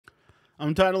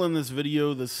I'm titling this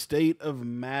video The State of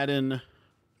Madden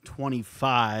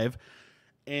 25.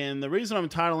 And the reason I'm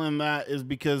titling that is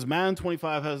because Madden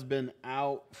 25 has been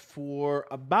out for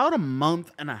about a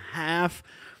month and a half.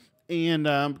 And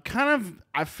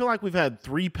I feel like we've had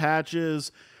 3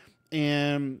 patches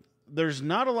and there's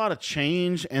not a lot of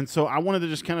change. And so I wanted to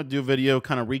just kind of do a video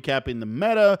kind of recapping the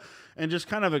meta and just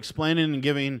kind of explaining and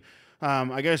giving,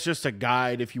 I guess, just a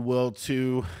guide, if you will,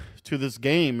 to this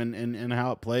game and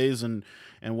how it plays and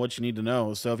what you need to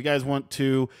know. So if you guys want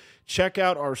to check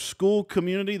out our school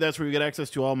community, that's where you get access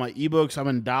to all my ebooks. I'm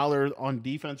in Dollar on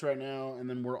defense right now, and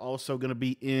then we're also going to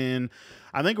be in,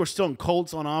 I think we're still in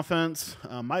Colts on offense,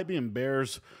 might be in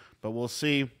Bears, but we'll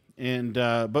see. And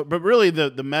but really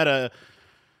the meta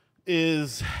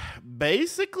is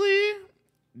basically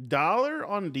Dollar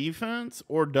on defense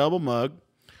or double mug.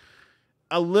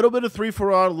 A little bit of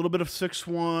 3-4 odd, a little bit of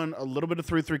 6-1, a little bit of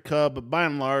 3-3 cub, but by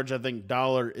and large, I think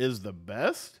Dollar is the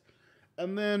best.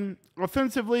 And then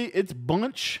offensively, it's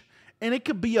bunch, and it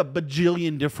could be a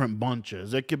bajillion different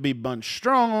bunches. It could be bunch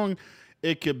strong,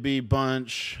 it could be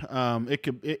bunch,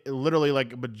 literally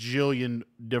like a bajillion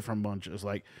different bunches.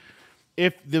 Like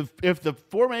if the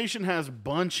formation has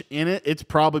bunch in it, it's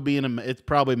probably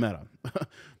meta.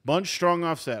 Bunch strong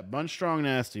offset, bunch strong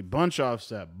nasty, bunch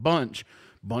offset, bunch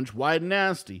wide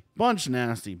nasty, bunch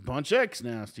X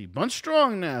nasty, bunch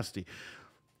strong nasty.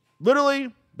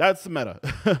 Literally, that's the meta.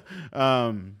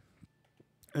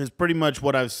 Is pretty much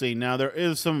what I've seen. Now, there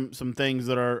is some things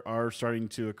that are starting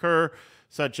to occur,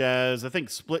 such as, I think,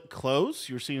 split close.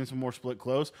 You're seeing some more split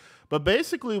close. But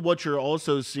basically what you're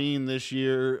also seeing this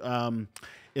year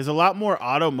is a lot more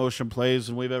auto motion plays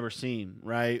than we've ever seen,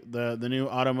 right? The new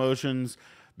auto motions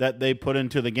that they put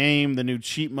into the game, the new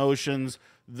cheat motions,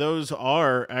 those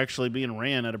are actually being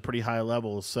ran at a pretty high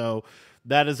level. So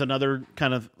that is another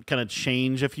kind of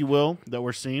change, if you will, that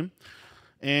we're seeing.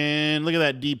 And look at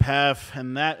that deep half,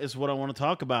 and that is what I want to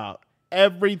talk about.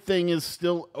 Everything is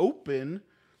still open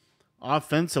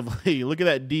offensively. Look at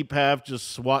that deep half,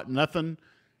 just swat nothing,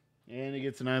 and he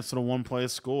gets a nice little one-play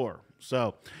score.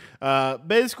 So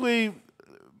basically,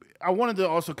 I wanted to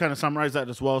also kind of summarize that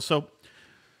as well. So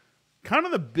kind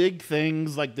of the big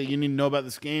things like that you need to know about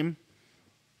this game.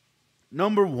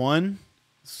 Number 1,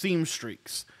 seam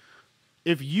streaks.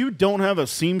 If you don't have a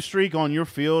seam streak on your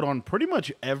field on pretty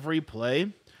much every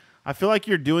play, I feel like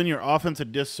you're doing your offense a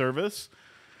disservice.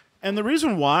 And the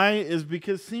reason why is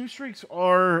because seam streaks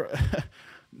are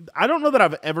I don't know that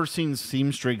I've ever seen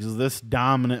seam streaks this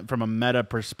dominant from a meta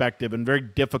perspective and very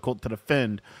difficult to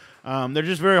defend. They're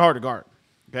just very hard to guard.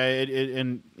 Okay,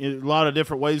 in a lot of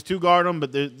different ways to guard them,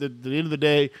 but at the end of the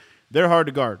day, they're hard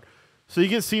to guard. So you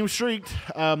get seam streaked.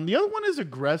 The other one is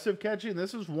aggressive catching.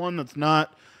 This is one that's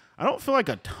not, I don't feel like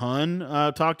a ton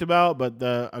talked about, but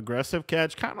the aggressive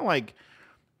catch, kind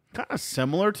of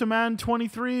similar to Madden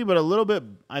 23, but a little bit,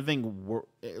 I think,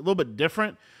 a little bit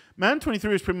different. Madden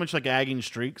 23 is pretty much like agging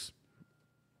streaks.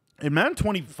 In Madden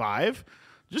 25,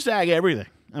 just ag everything.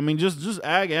 I mean, just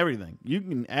ag everything. You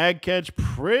can ag catch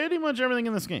pretty much everything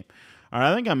in this game. All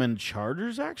right, I think I'm in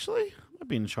Chargers, actually. I might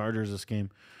be in Chargers this game.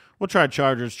 We'll try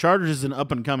Chargers. Chargers is an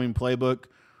up-and-coming playbook,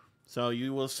 so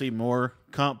you will see more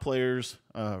comp players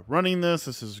running this.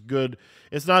 This is good.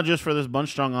 It's not just for this bunch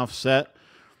strong offset.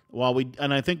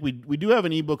 And I think we do have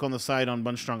an ebook on the site on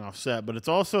bunch strong offset, but it's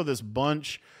also this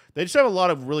bunch. They just have a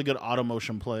lot of really good auto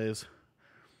motion plays.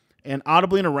 And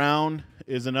audibling around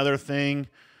is another thing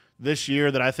this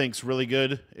year that I think is really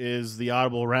good, is the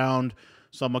audible around.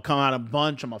 So I'm going to come out a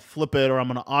bunch, I'm going to flip it, or I'm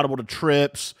going to audible to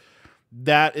trips.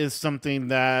 That is something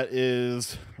that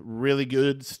is really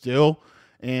good still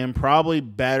and probably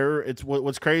better. It's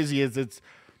what's crazy is it's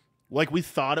like we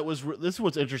thought it was. This is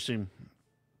what's interesting.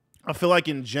 I feel like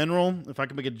in general, if I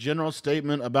can make a general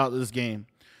statement about this game,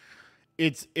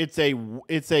 it's a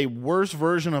worse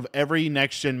version of every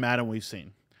next-gen Madden we've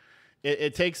seen.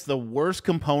 It takes the worst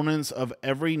components of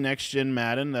every next-gen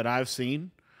Madden that I've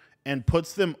seen and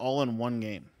puts them all in one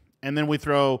game. And then we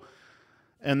throw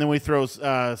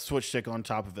switch stick on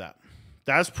top of that.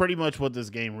 That's pretty much what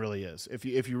this game really is. If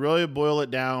you really boil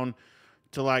it down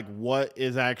to like what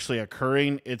is actually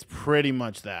occurring, it's pretty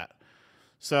much that.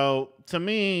 So to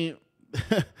me,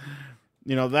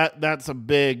 you know, that's a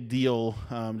big deal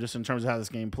just in terms of how this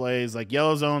game plays. Like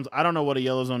yellow zones, I don't know what a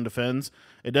yellow zone defends.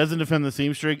 It doesn't defend the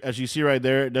seam streak. As you see right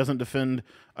there, it doesn't defend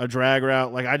a drag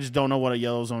route. Like I just don't know what a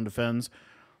yellow zone defends.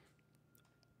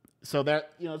 So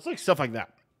that, you know, it's like stuff like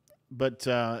that. But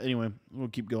anyway, we'll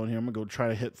keep going here. I'm gonna go try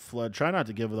to hit flood. Try not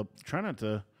to give it up. Try not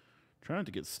to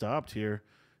get stopped here.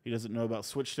 He doesn't know about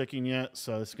switch sticking yet,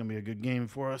 so this is gonna be a good game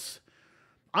for us.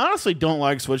 honestly don't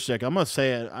like switch stick. I'm gonna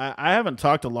say it. I haven't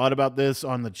talked a lot about this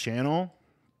on the channel.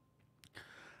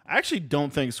 I actually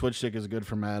don't think switch stick is good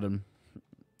for Madden,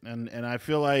 and I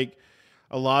feel like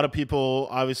a lot of people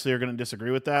obviously are going to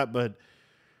disagree with that, but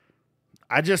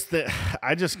I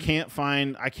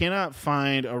cannot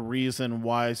find a reason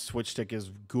why switch stick is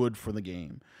good for the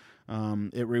game.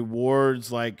 It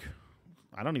rewards, like,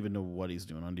 I don't even know what he's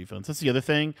doing on defense. That's the other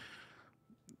thing.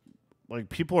 Like,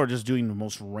 people are just doing the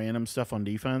most random stuff on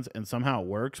defense, and somehow it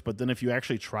works. But then if you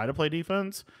actually try to play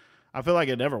defense, I feel like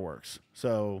it never works.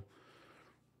 So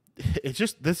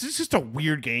this is just a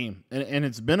weird game, and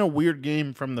it's been a weird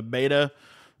game from the beta.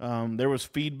 There was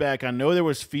feedback. I know there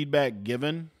was feedback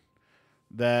given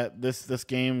that this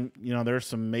game, you know, there's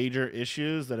some major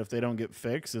issues that if they don't get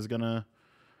fixed is gonna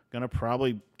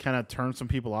probably kind of turn some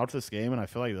people off this game, and I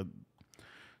feel like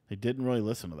they didn't really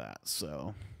listen to that.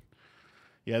 So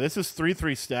yeah, this is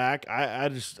 3-3 stack. I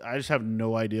just have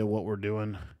no idea what we're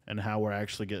doing and how we're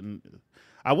actually getting.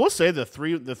 I will say the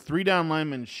three down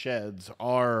lineman sheds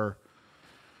they're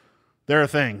a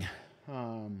thing.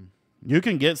 You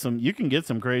can get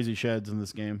some crazy sheds in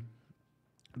this game.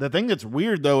 The thing that's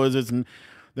weird though is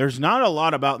there's not a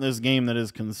lot about this game that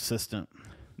is consistent.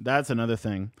 That's another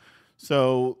thing.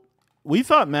 So we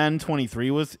thought Madden 23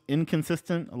 was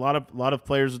inconsistent. A lot of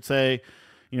players would say,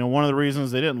 you know, one of the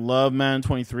reasons they didn't love Madden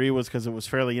 23 was because it was a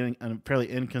fairly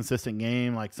inconsistent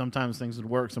game. Like sometimes things would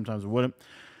work, sometimes it wouldn't.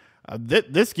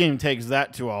 This game takes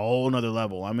that to a whole nother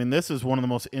level. I mean, this is one of the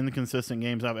most inconsistent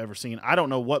games I've ever seen. I don't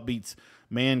know what beats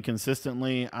man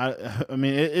consistently. I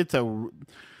mean,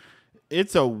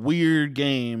 it's a weird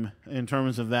game in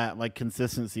terms of that, like,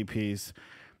 consistency piece.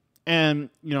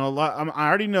 And you know, I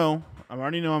already know I'm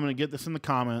going to get this in the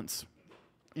comments,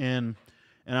 and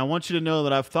I want you to know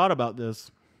that I've thought about this.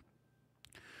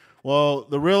 Well,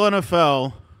 the real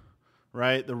NFL,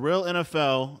 right? The real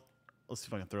NFL. Let's see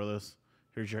if I can throw this.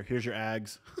 Here's your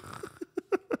Ags.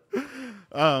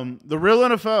 The real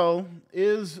NFL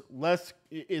is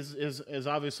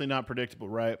obviously not predictable,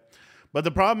 right? But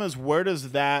the problem is, where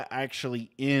does that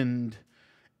actually end?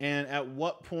 And at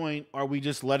what point are we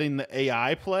just letting the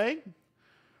AI play?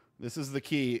 This is the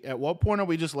key. At what point are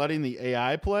we just letting the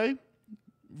AI play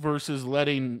versus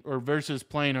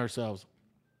playing ourselves?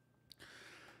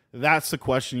 That's the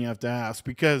question you have to ask,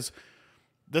 because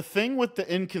the thing with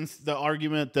the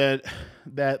argument that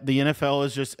the NFL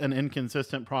is just an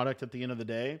inconsistent product at the end of the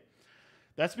day,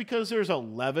 that's because there's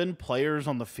 11 players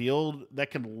on the field that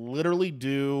can literally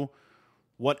do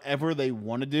whatever they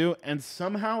want to do, and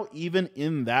somehow even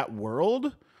in that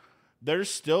world, there's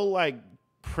still like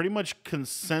pretty much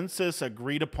consensus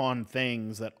agreed upon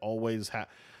things that always have.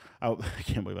 I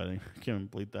can't believe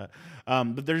that.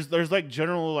 But there's like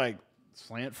general, like,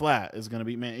 slant flat is going to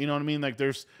be, man. You know what I mean? Like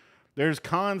there's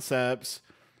concepts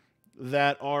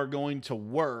that are going to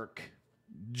work,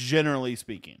 generally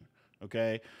speaking.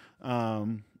 Okay.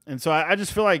 And so I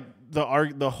just feel like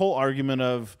the whole argument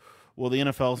of, well, the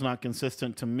NFL is not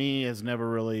consistent, to me has never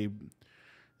really,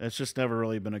 it's just never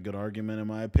really been a good argument in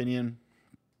my opinion.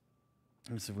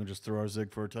 Let's see if we can just throw our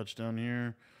zig for a touchdown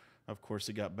here. Of course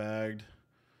he got bagged.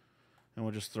 And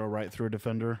we'll just throw right through a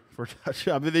defender for a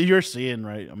touchdown. I mean, you're seeing,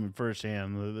 right? I mean,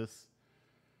 firsthand, this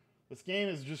game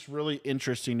is just really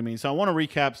interesting to me. So I want to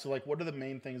recap. So, like, what are the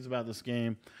main things about this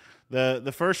game?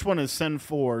 The first one is send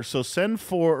 4. So send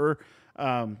 4.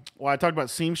 Well, I talked about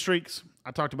seam streaks. I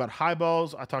talked about high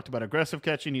balls. I talked about aggressive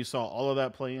catching. You saw all of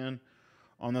that play in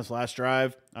on this last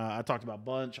drive. I talked about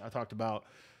bunch. I talked about,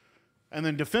 and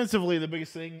then defensively, the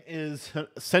biggest thing is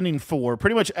sending 4.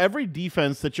 Pretty much every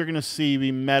defense that you're going to see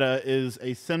be meta is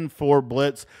a send 4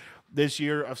 blitz this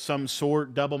year of some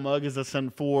sort. Double mug is a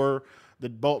send 4.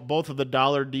 Both of the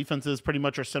dollar defenses pretty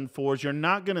much are send 4s. You're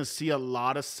not going to see a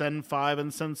lot of send 5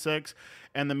 and send 6.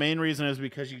 And the main reason is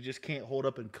because you just can't hold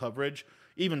up in coverage,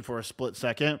 even for a split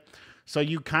second. So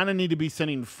you kind of need to be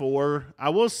sending 4. I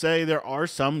will say there are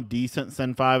some decent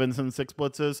send 5 and send 6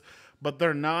 blitzes, but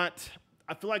they're not.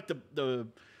 I feel like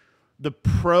the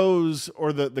pros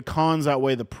or the cons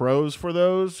outweigh the pros for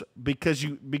those,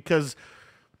 because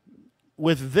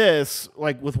with this,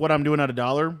 like with what I'm doing at a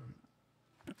dollar,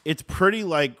 it's pretty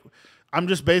like I'm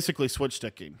just basically switch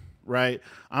sticking, right?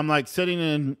 I'm like sitting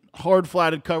in hard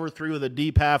flatted cover 3 with a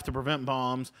deep half to prevent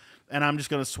bombs, and I'm just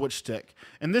going to switch stick.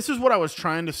 And this is what I was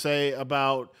trying to say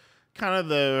about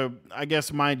kind of I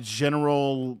guess my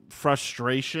general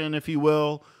frustration, if you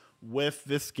will, with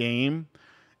this game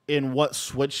and what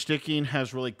switch sticking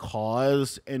has really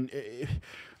caused. And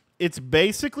it's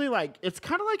basically like, it's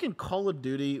kind of like in Call of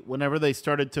Duty whenever they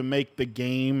started to make the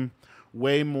game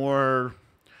way more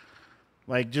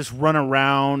like just run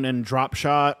around and drop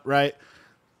shot, right?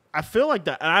 I feel like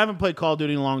that. I haven't played Call of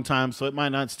Duty in a long time, so it might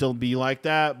not still be like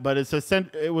that. But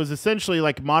it was essentially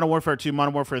like Modern Warfare 2,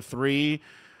 Modern Warfare 3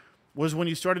 was when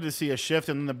you started to see a shift,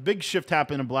 and then the big shift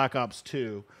happened in Black Ops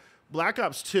 2. Black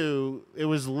Ops 2, it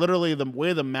was literally the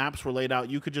way the maps were laid out.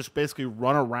 You could just basically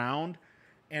run around,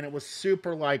 and it was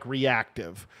super like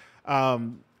reactive.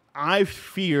 I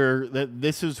fear that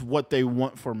this is what they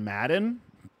want for Madden,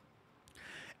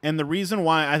 and the reason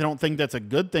why I don't think that's a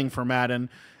good thing for Madden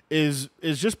is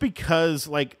just because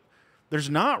like there's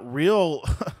not real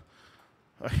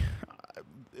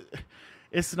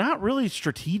it's not really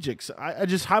strategic. So I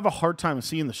just have a hard time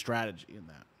seeing the strategy in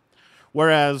that.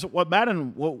 Whereas what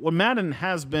Madden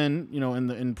has been, you know,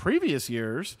 in previous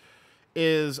years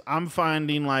is I'm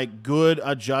finding like good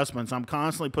adjustments. I'm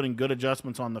constantly putting good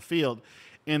adjustments on the field.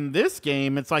 In this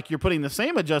game, it's like you're putting the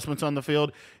same adjustments on the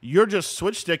field. You're just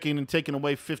switch sticking and taking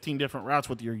away 15 different routes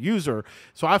with your user.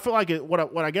 So I feel like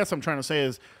what I guess I'm trying to say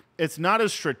is it's not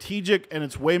as strategic and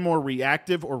it's way more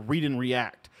reactive or read and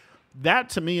react.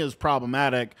 That to me is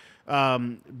problematic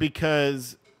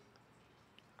because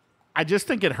I just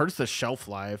think it hurts the shelf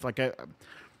life. Like I'm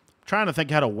trying to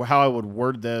think how I would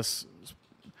word this,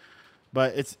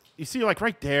 but it's you see like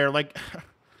right there, like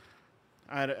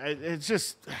it's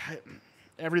just.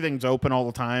 Everything's open all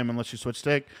the time unless you switch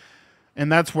stick.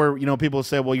 And that's where, you know, people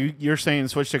say, well, you're saying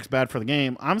switch stick's bad for the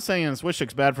game. I'm saying switch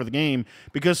stick's bad for the game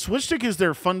because switch stick is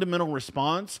their fundamental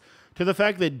response to the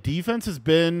fact that defense has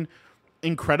been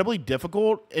incredibly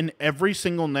difficult in every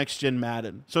single next-gen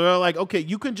Madden. So they're like, okay,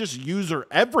 you can just user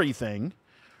everything,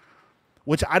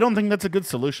 which I don't think that's a good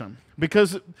solution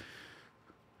because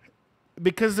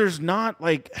there's not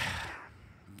like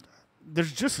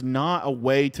there's just not a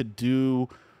way to do.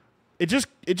 It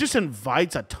just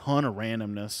invites a ton of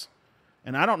randomness,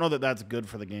 and I don't know that that's good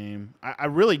for the game. I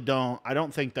really don't. I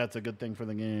don't think that's a good thing for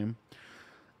the game.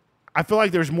 I feel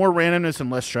like there's more randomness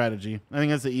and less strategy. I think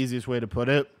that's the easiest way to put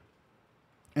it.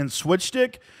 And switch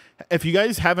stick, if you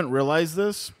guys haven't realized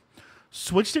this,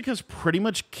 switch stick has pretty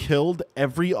much killed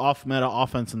every off-meta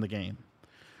offense in the game.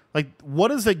 Like,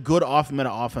 what is a good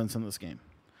off-meta offense in this game?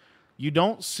 You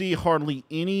don't see hardly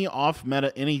any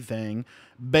off-meta anything.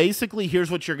 Basically, here's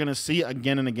what you're going to see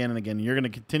again and again and again. You're going to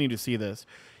continue to see this.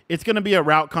 It's going to be a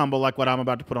route combo like what I'm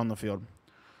about to put on the field.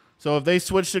 So if they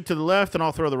switch stick to the left, then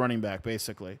I'll throw the running back,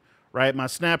 basically. Right? My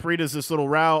snap read is this little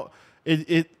route.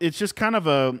 It's just kind of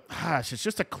it's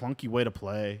just a clunky way to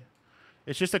play.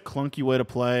 It's just a clunky way to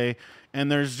play.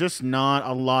 And there's just not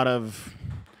a lot of,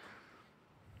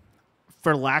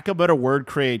 for lack of a better word,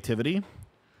 creativity.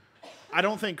 I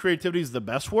don't think creativity is the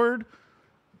best word,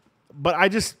 but I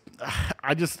just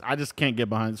can't get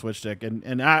behind switch stick,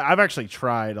 and I've actually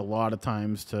tried a lot of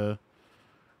times to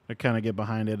kind of get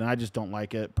behind it, and I just don't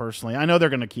like it personally. I know they're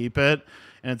going to keep it,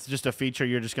 and it's just a feature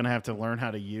you're just going to have to learn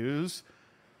how to use,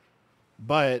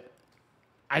 but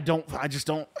I just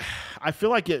don't. I feel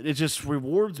like it just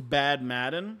rewards bad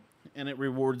Madden, and it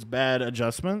rewards bad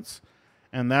adjustments,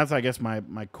 and that's I guess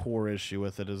my core issue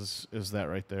with it is that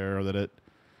right there, or that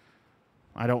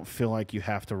I don't feel like you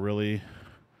have to really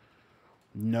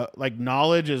know. Like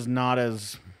knowledge is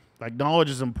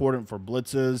important for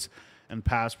blitzes and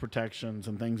pass protections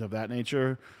and things of that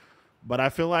nature. But I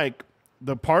feel like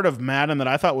the part of Madden that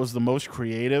I thought was the most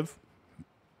creative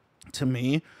to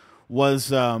me was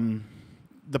the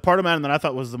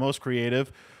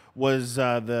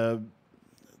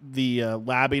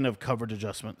labbing of coverage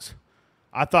adjustments.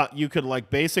 I thought you could like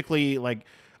basically like.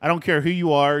 I don't care who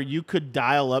you are. You could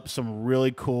dial up some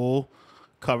really cool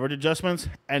coverage adjustments,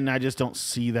 and I just don't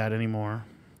see that anymore.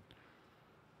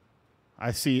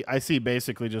 I see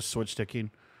basically just switch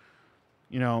sticking,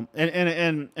 you know,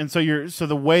 and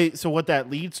so what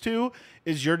that leads to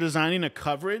is you're designing a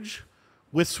coverage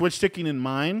with switch sticking in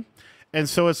mind, and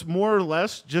so it's more or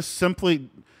less just simply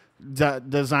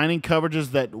designing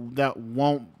coverages that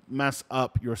won't mess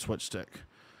up your switch stick,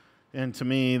 and to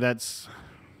me that's.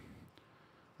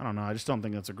 I don't know. I just don't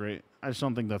think that's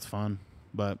fun,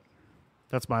 but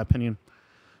that's my opinion.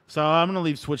 So I'm going to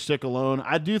leave switch stick alone.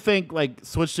 I do think like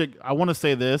switch stick, I want to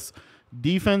say this,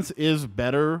 defense is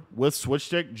better with switch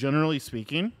stick, generally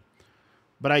speaking,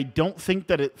 but I don't think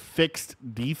that it fixed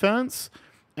defense.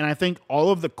 And I think all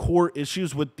of the core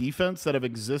issues with defense that have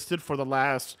existed for the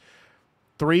last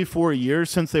 3-4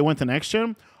 years since they went to next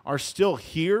gen are still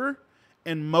here.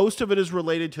 And most of it is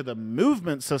related to the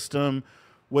movement system,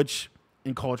 which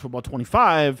in College Football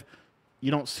 25, you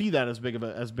don't see that as big of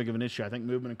an issue. I think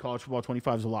movement in College Football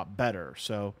 25 is a lot better.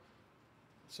 So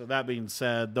that being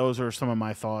said, those are some of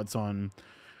my thoughts on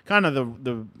kind of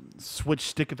the switch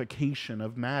stickification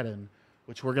of Madden,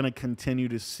 which we're going to continue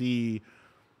to see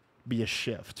be a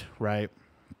shift, right?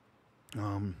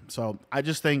 So I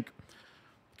just think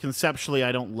conceptually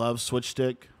I don't love switch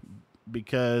stick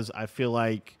because I feel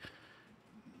like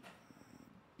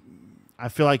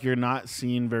you're not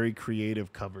seeing very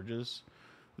creative coverages.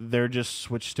 They're just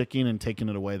switch sticking and taking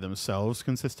it away themselves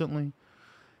consistently.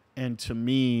 And to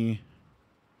me,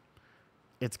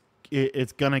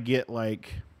 it's gonna get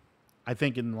like, I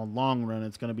think in the long run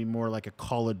it's gonna be more like a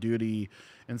Call of Duty.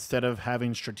 Instead of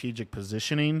having strategic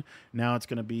positioning, now it's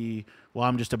gonna be, well,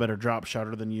 I'm just a better drop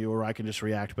shotter than you, or I can just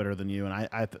react better than you, and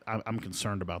I'm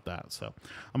concerned about that. So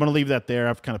I'm gonna leave that there.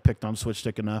 I've kind of picked on switch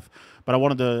stick enough, but I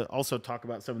wanted to also talk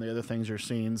about some of the other things you're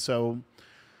seeing. So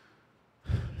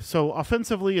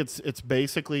offensively, it's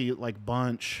basically like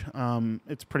bunch.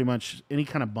 It's pretty much any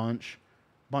kind of bunch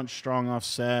strong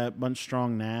offset, bunch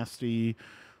strong nasty,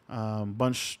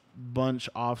 bunch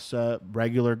offset,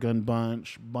 regular gun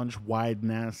bunch wide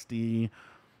nasty,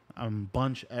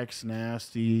 bunch X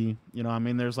nasty. You know, I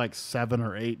mean, there's like 7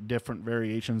 or 8 different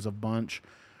variations of bunch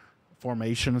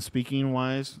formation speaking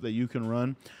wise that you can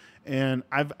run. And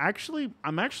I'm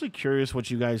actually curious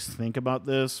what you guys think about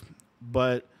this,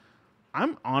 but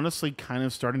I'm honestly kind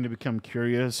of starting to become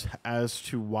curious as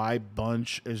to why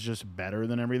bunch is just better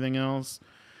than everything else.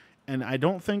 And I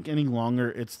don't think any longer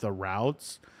it's the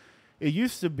routes. It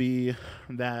used to be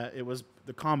that it was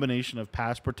the combination of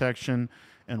pass protection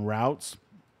and routes.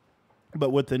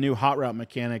 But with the new hot route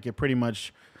mechanic, it pretty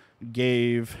much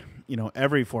gave, you know,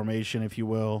 every formation, if you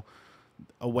will,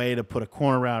 a way to put a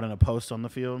corner route and a post on the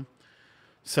field.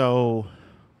 So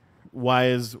why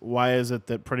is it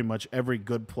that pretty much every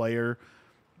good player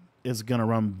is going to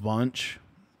run bunch?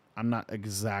 I'm not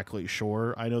exactly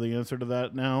sure. I know the answer to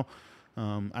that now.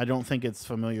 I don't think it's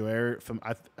familiarity.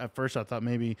 At first, I thought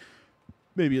maybe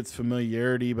it's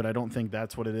familiarity, but I don't think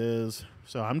that's what it is.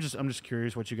 So I'm just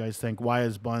curious what you guys think. Why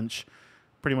is bunch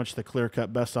pretty much the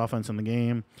clear-cut best offense in the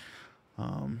game?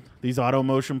 These auto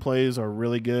motion plays are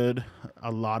really good.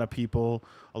 A lot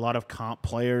of comp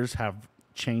players have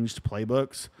changed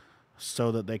playbooks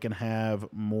so that they can have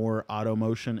more auto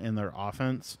motion in their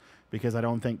offense, because I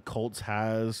don't think Colts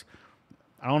has.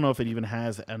 I don't know if it even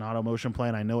has an auto motion play,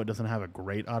 and I know it doesn't have a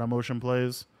great auto motion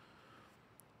plays.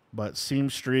 But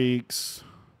seam streaks.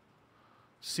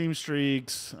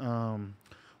 One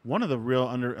of the real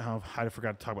I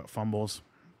forgot to talk about fumbles.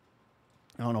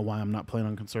 I don't know why I'm not playing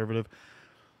on conservative.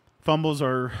 Fumbles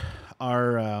are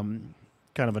kind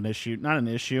of an issue, not an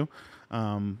issue,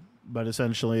 but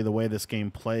essentially the way this game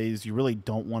plays, you really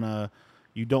don't want to.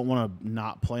 You don't want to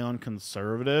not play on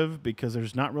conservative because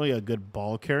there's not really a good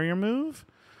ball carrier move.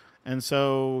 And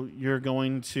so you're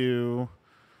going to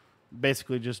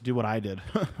basically just do what I did,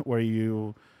 where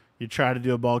you try to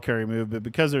do a ball carrier move, but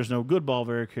because there's no good ball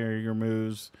carrier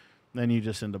moves, then you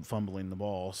just end up fumbling the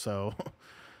ball. So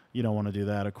you don't want to do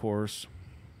that, of course.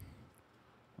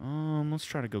 Let's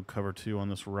try to go cover 2 on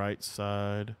this right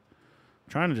side. I'm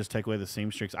trying to just take away the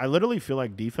seam streaks. I literally feel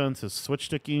like defense is switch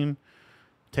sticking,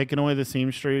 taking away the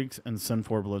seam streaks, and send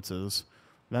 4 blitzes.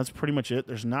 That's pretty much it.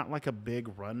 There's not like a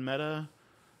big run meta.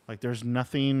 Like there's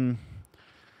nothing.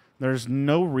 There's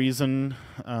no reason.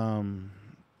 Let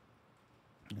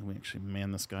me actually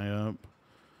man this guy up.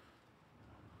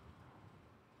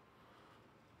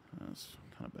 That's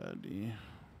kind of bad, D.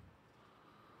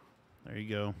 There you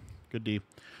go. Good D.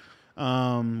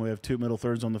 We have 2 middle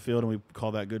thirds on the field, and we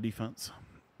call that good defense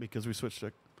because we switched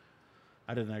stick.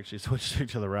 I didn't actually switch stick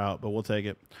to the route, but we'll take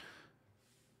it.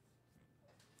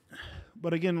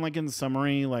 But again, like in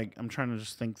summary, like I'm trying to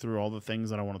just think through all the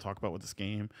things that I want to talk about with this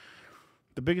game.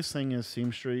 The biggest thing is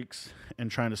seam streaks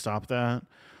and trying to stop that.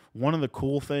 One of the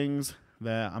cool things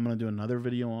that I'm going to do another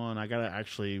video on, I'm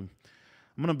going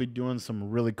to be doing some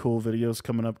really cool videos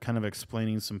coming up, kind of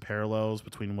explaining some parallels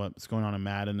between what's going on in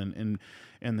Madden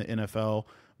and the NFL.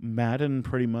 Madden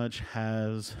pretty much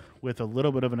has, with a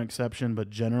little bit of an exception, but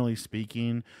generally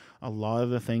speaking, a lot of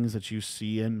the things that you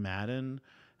see in Madden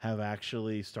have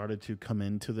actually started to come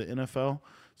into the NFL.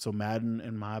 So Madden,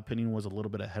 in my opinion, was a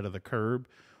little bit ahead of the curve.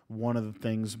 One of the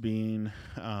things being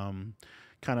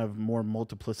kind of more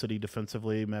multiplicity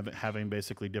defensively, having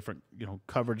basically different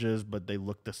coverages, but they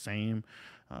look the same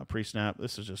pre-snap.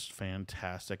 This is just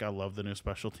fantastic. I love the new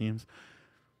special teams.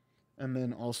 And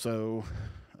then also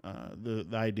the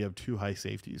idea of 2 high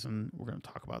safeties, and we're going to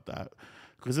talk about that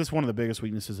because this is one of the biggest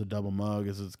weaknesses of double mug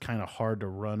is it's kind of hard to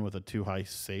run with a 2 high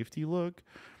safety look,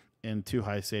 and 2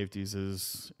 high safeties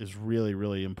is really,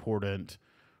 really important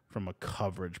from a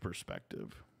coverage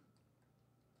perspective.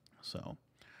 So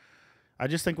I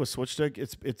just think with switch stick,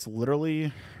 it's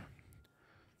literally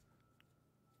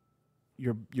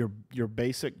your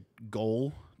basic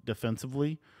goal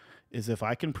defensively is if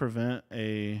I can prevent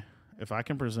a if I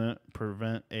can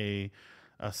prevent a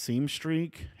seam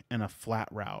streak and a flat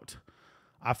route,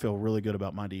 I feel really good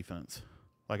about my defense.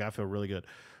 Like, I feel really good.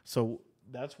 So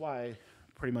that's why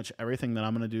pretty much everything that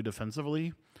I'm going to do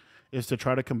defensively is to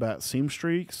try to combat seam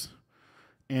streaks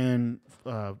and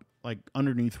like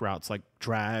underneath routes, like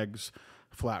drags,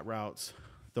 flat routes,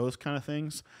 those kind of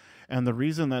things. And the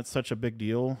reason that's such a big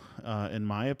deal, in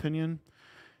my opinion,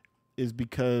 is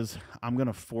because I'm going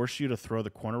to force you to throw the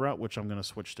corner route, which I'm going to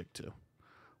switch stick to.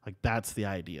 Like, that's the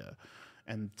idea.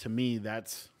 And to me,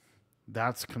 that's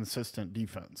consistent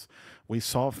defense. We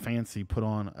saw Fancy put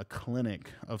on a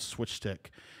clinic of switch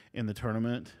stick in the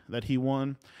tournament that he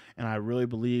won, and I really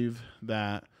believe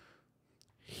that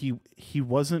he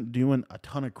wasn't doing a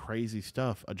ton of crazy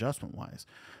stuff adjustment-wise.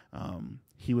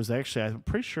 He was actually, I'm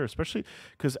pretty sure, especially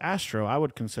because Astro, I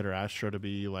would consider Astro to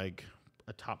be like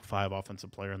a top 5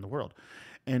 offensive player in the world.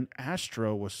 And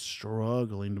Astro was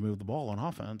struggling to move the ball on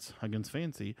offense against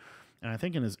Fancy. And I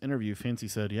think in his interview, Fancy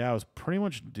said, yeah, I was pretty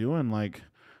much doing like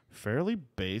fairly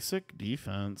basic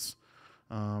defense.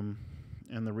 And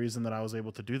the reason that I was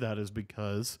able to do that is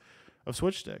because of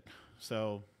switch stick.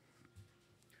 So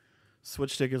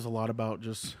switch stick is a lot about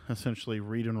just essentially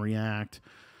read and react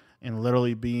and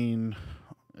literally being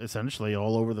essentially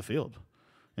all over the field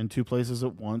in 2 places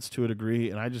at once to a degree.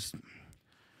 And I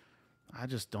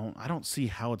don't see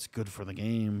how it's good for the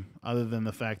game other than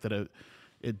the fact that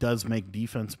it does make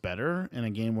defense better in a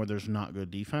game where there's not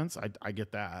good defense. I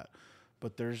get that.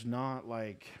 But there's not,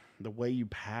 like, the way you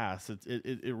pass.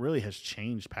 It really has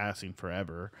changed passing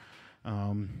forever.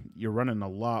 You're running a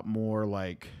lot more,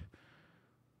 like,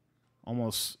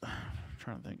 almost – I'm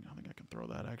trying to think. I think I can throw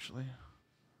that, actually.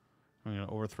 I'm going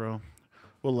to overthrow.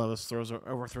 Will Levis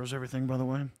overthrows everything, by the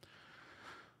way. I'm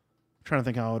trying to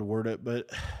think how I would word it, but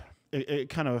it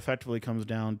kind of effectively comes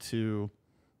down to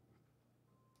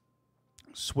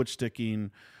switch sticking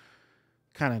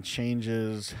kind of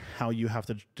changes how you have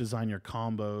to design your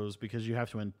combos because you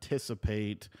have to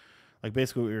anticipate, like,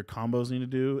 basically what your combos need to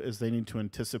do is they need to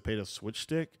anticipate a switch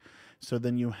stick. So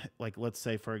then you, like, let's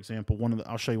say, for example,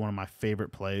 I'll show you one of my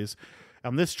favorite plays.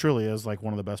 This truly is like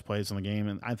one of the best plays in the game,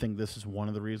 and I think this is one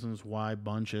of the reasons why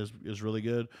bunch is really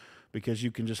good, because you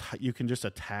can just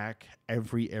attack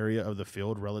every area of the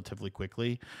field relatively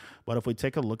quickly. But if we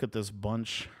take a look at this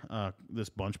bunch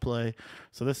play,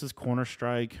 so this is corner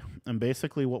strike, and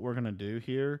basically what we're gonna do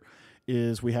here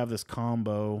is we have this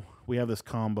combo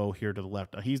here to the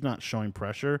left. Now, he's not showing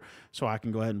pressure, so I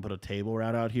can go ahead and put a table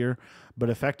route out here. But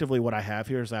effectively what I have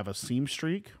here is I have a seam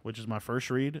streak, which is my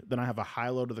first read. Then I have a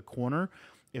high-low to the corner.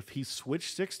 If he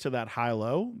switch sticks to that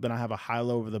high-low, then I have a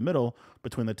high-low over the middle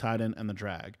between the tight end and the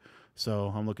drag.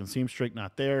 So I'm looking seam streak,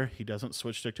 not there. He doesn't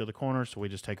switch stick to the corner, so we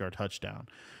just take our touchdown.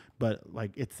 But,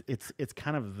 like, it's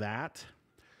kind of that,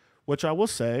 which I will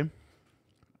say,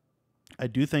 I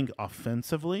do think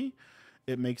offensively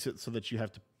it makes it so that you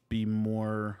have to be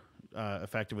more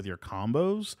effective with your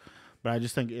combos. But I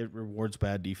just think it rewards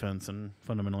bad defense, and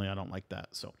fundamentally I don't like that.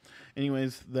 So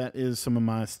anyways, that is some of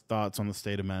my thoughts on the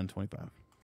state of Madden 25.